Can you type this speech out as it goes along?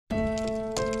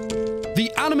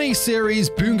The anime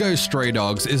series Bungo Stray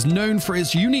Dogs is known for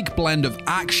its unique blend of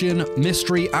action,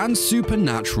 mystery, and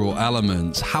supernatural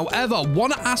elements. However,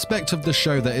 one aspect of the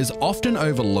show that is often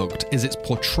overlooked is its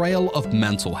portrayal of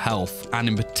mental health, and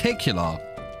in particular,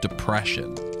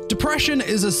 depression. Depression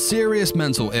is a serious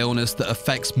mental illness that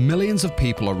affects millions of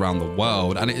people around the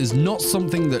world, and it is not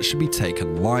something that should be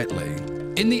taken lightly.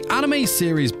 In the anime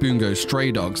series Bungo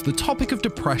Stray Dogs, the topic of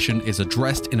depression is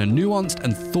addressed in a nuanced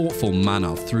and thoughtful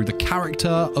manner through the character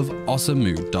of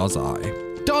Osamu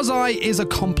Dazai. Dazai is a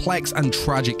complex and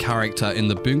tragic character in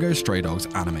the Bungo Stray Dogs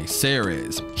anime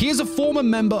series. He is a former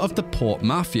member of the Port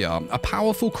Mafia, a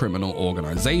powerful criminal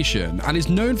organization, and is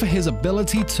known for his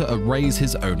ability to erase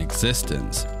his own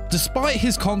existence. Despite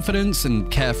his confidence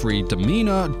and carefree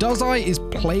demeanor, Dazai is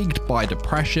plagued by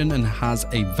depression and has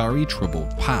a very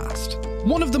troubled past.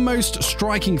 One of the most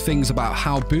striking things about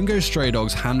how Bungo Stray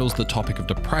Dogs handles the topic of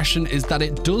depression is that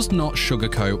it does not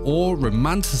sugarcoat or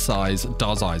romanticize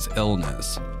Dazai's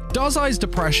illness. Dazai's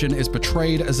depression is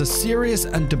portrayed as a serious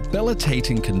and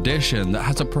debilitating condition that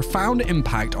has a profound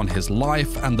impact on his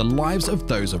life and the lives of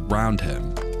those around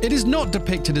him. It is not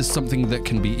depicted as something that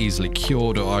can be easily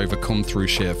cured or overcome through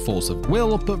sheer force of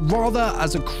will, but rather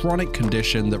as a chronic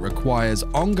condition that requires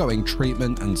ongoing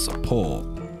treatment and support.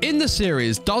 In the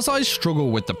series, Dazai's struggle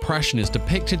with depression is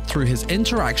depicted through his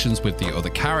interactions with the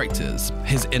other characters,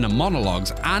 his inner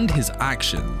monologues, and his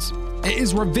actions. It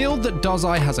is revealed that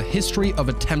Dazai has a history of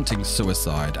attempting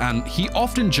suicide, and he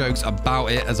often jokes about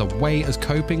it as a way of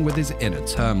coping with his inner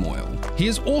turmoil. He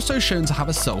is also shown to have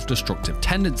a self-destructive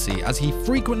tendency, as he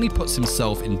frequently puts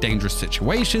himself in dangerous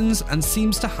situations and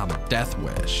seems to have a death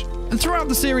wish. And throughout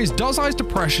the series, Dazai's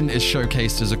depression is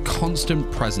showcased as a constant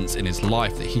presence in his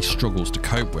life that he struggles to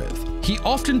cope with. He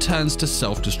often turns to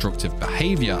self-destructive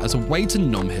behavior as a way to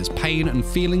numb his pain and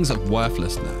feelings of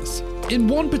worthlessness. In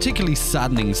one particularly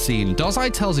saddening scene,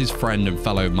 Dazai tells his friend and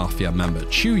fellow Mafia member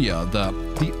Chuya that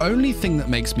the only thing that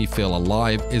makes me feel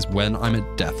alive is when I'm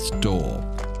at death's door.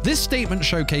 This statement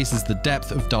showcases the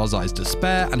depth of Dazai's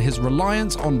despair and his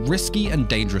reliance on risky and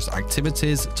dangerous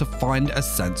activities to find a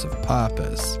sense of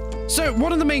purpose. So,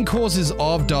 one of the main causes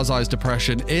of Dazai's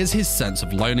depression is his sense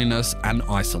of loneliness and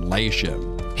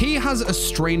isolation. He has a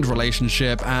strained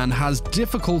relationship and has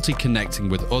difficulty connecting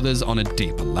with others on a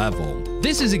deeper level.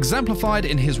 This is exemplified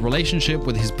in his relationship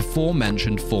with his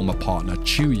before-mentioned former partner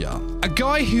Chuya, a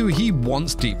guy who he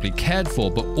once deeply cared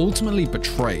for but ultimately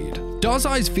betrayed.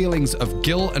 Dazai's feelings of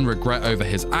guilt and regret over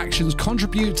his actions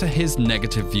contribute to his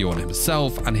negative view on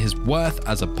himself and his worth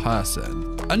as a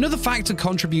person. Another factor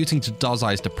contributing to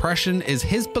Dazai's depression is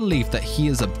his belief that he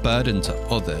is a burden to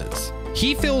others.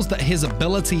 He feels that his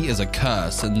ability is a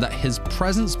curse and that his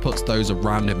presence puts those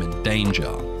around him in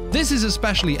danger. This is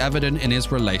especially evident in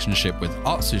his relationship with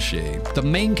Atsushi, the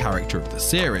main character of the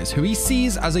series, who he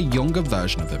sees as a younger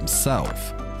version of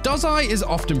himself. Dazai is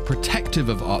often protective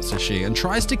of Atsushi and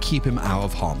tries to keep him out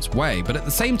of harm's way, but at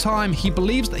the same time, he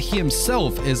believes that he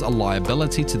himself is a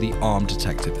liability to the armed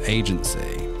detective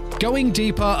agency. Going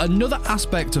deeper, another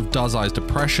aspect of Dazai's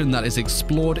depression that is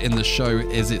explored in the show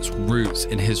is its roots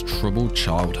in his troubled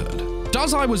childhood.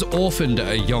 Dazai was orphaned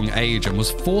at a young age and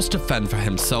was forced to fend for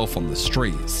himself on the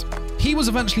streets. He was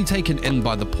eventually taken in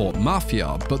by the Port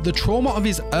Mafia, but the trauma of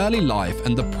his early life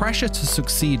and the pressure to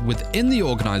succeed within the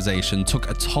organization took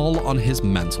a toll on his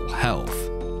mental health.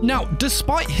 Now,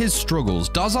 despite his struggles,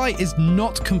 Dazai is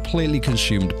not completely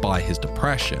consumed by his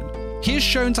depression. He is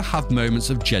shown to have moments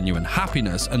of genuine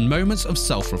happiness and moments of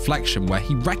self-reflection where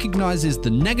he recognizes the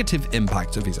negative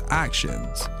impact of his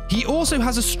actions. He also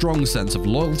has a strong sense of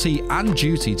loyalty and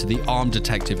duty to the armed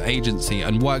detective agency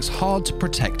and works hard to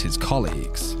protect his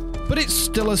colleagues. But it's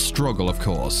still a struggle, of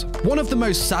course. One of the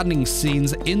most saddening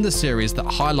scenes in the series that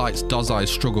highlights Dazai's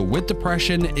struggle with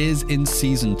depression is in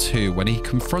Season 2 when he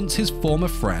confronts his former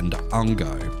friend,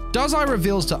 Ungo. Dazai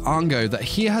reveals to Ungo that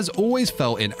he has always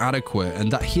felt inadequate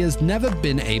and that he has never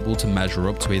been able to measure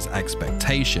up to his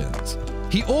expectations.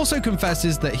 He also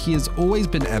confesses that he has always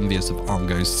been envious of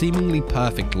Ungo's seemingly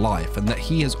perfect life and that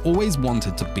he has always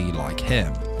wanted to be like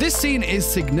him. This scene is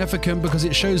significant because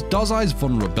it shows Dazai's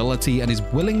vulnerability and his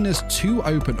willingness to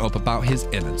open up about his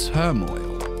inner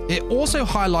turmoil. It also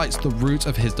highlights the root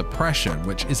of his depression,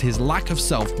 which is his lack of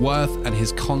self-worth and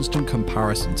his constant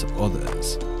comparison to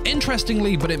others.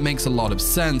 Interestingly, but it makes a lot of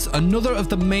sense, another of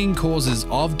the main causes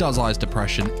of Dazai's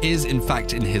depression is in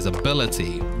fact in his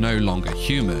ability, no longer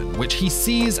human, which he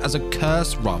sees as a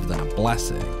curse rather than a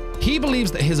blessing. He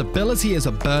believes that his ability is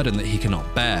a burden that he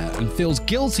cannot bear and feels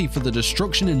guilty for the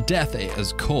destruction and death it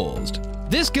has caused.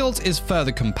 This guilt is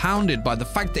further compounded by the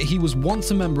fact that he was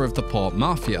once a member of the Port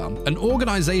Mafia, an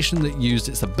organization that used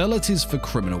its abilities for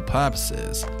criminal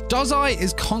purposes. Dazai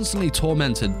is constantly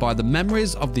tormented by the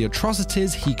memories of the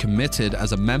atrocities he committed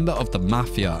as a member of the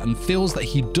Mafia and feels that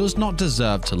he does not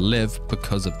deserve to live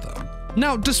because of them.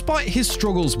 Now, despite his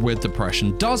struggles with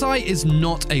depression, Dazai is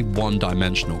not a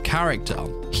one-dimensional character.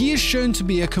 He is shown to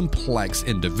be a complex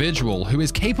individual who is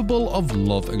capable of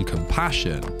love and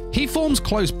compassion. He forms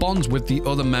close bonds with the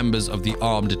other members of the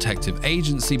armed detective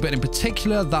agency, but in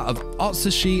particular that of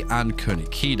Atsushi and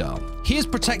Kunikida. He is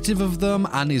protective of them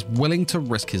and is willing to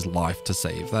risk his life to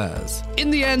save theirs.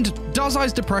 In the end,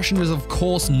 Dazai's depression is of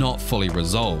course not fully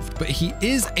resolved, but he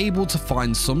is able to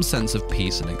find some sense of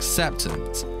peace and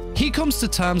acceptance. He comes to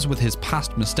terms with his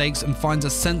past mistakes and finds a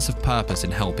sense of purpose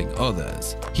in helping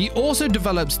others. He also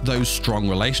develops those strong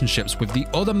relationships with the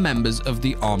other members of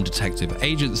the armed detective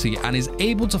agency and is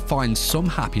able to find some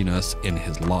happiness in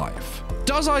his life.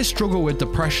 Dazai's struggle with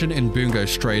depression in Bungo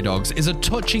Stray Dogs is a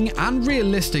touching and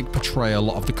realistic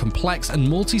portrayal of the complex and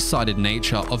multi-sided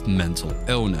nature of mental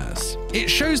illness. It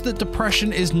shows that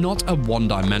depression is not a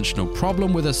one-dimensional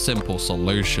problem with a simple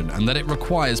solution, and that it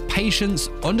requires patience,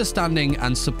 understanding,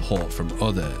 and support from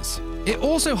others. It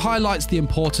also highlights the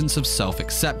importance of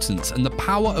self-acceptance and the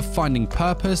power of finding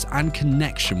purpose and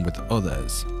connection with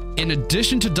others. In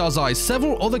addition to Dazai,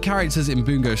 several other characters in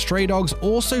Bungo Stray Dogs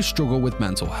also struggle with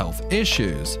mental health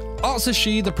issues.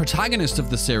 Atsushi, the protagonist of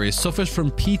the series, suffers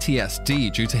from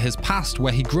PTSD due to his past,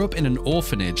 where he grew up in an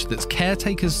orphanage that's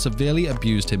caretakers severely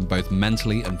abused him both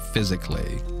mentally and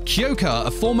physically. Kyoka,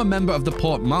 a former member of the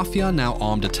Port Mafia, now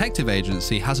armed detective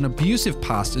agency, has an abusive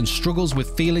past and struggles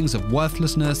with feelings of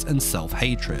worthlessness and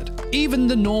self-hatred. Even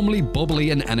the normally bubbly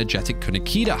and energetic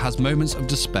Kunikida has moments of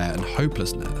despair and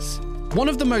hopelessness. One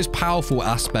of the most powerful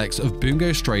aspects of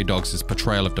Bungo Stray Dogs'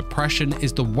 portrayal of depression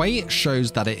is the way it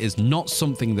shows that it is not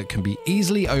something that can be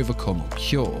easily overcome or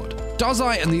cured.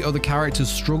 Dazai and the other characters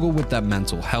struggle with their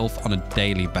mental health on a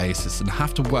daily basis and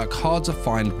have to work hard to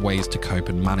find ways to cope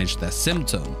and manage their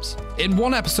symptoms. In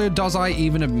one episode, Dazai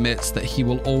even admits that he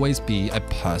will always be a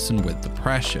person with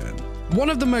depression. One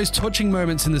of the most touching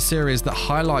moments in the series that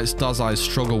highlights Dazai's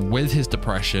struggle with his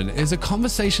depression is a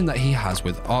conversation that he has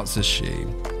with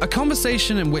Atsushi. A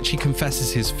conversation in which he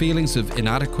confesses his feelings of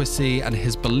inadequacy and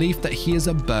his belief that he is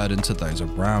a burden to those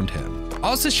around him.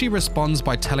 Atsushi responds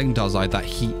by telling Dazai that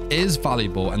he is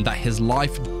valuable and that his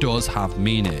life does have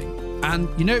meaning. And,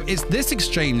 you know, it's this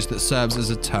exchange that serves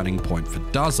as a turning point for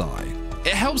Dazai.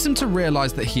 It helps him to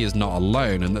realize that he is not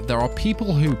alone and that there are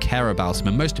people who care about him,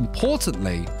 and most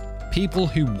importantly, people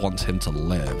who want him to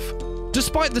live.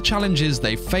 Despite the challenges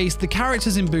they face, the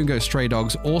characters in Bungo Stray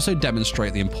Dogs also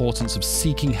demonstrate the importance of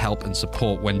seeking help and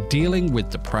support when dealing with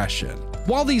depression.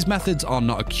 While these methods are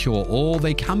not a cure-all,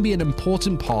 they can be an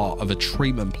important part of a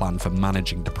treatment plan for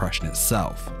managing depression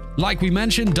itself. Like we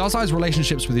mentioned, Dazai's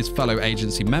relationships with his fellow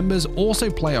agency members also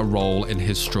play a role in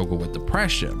his struggle with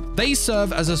depression. They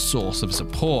serve as a source of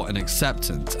support and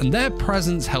acceptance, and their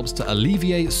presence helps to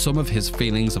alleviate some of his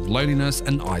feelings of loneliness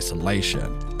and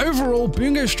isolation. Overall,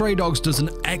 Bungo Stray Dogs does an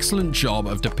excellent job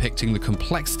of depicting the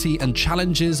complexity and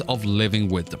challenges of living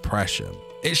with depression.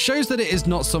 It shows that it is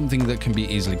not something that can be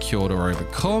easily cured or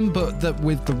overcome, but that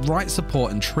with the right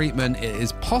support and treatment, it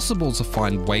is possible to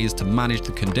find ways to manage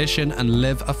the condition and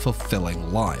live a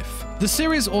fulfilling life. The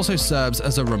series also serves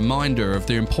as a reminder of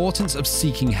the importance of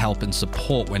seeking help and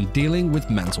support when dealing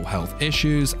with mental health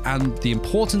issues, and the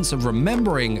importance of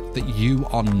remembering that you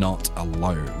are not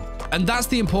alone. And that's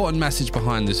the important message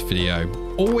behind this video.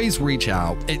 Always reach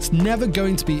out. It's never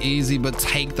going to be easy, but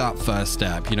take that first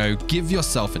step, give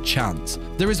yourself a chance.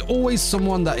 There is always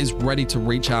someone that is ready to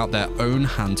reach out their own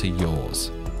hand to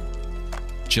yours.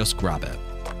 Just grab it.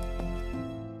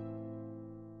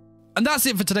 And that's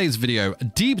it for today's video. A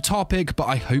deep topic, but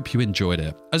I hope you enjoyed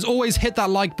it. As always, hit that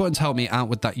like button to help me out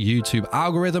with that YouTube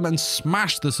algorithm, and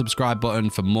smash the subscribe button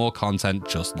for more content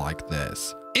just like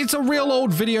this. It's a real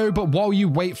old video, but while you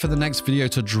wait for the next video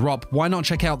to drop, why not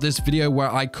check out this video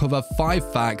where I cover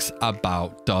 5 facts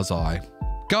about Dazai.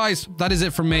 Guys, that is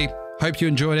it from me. Hope you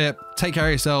enjoyed it. Take care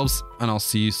of yourselves, and I'll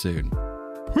see you soon.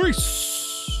 Peace!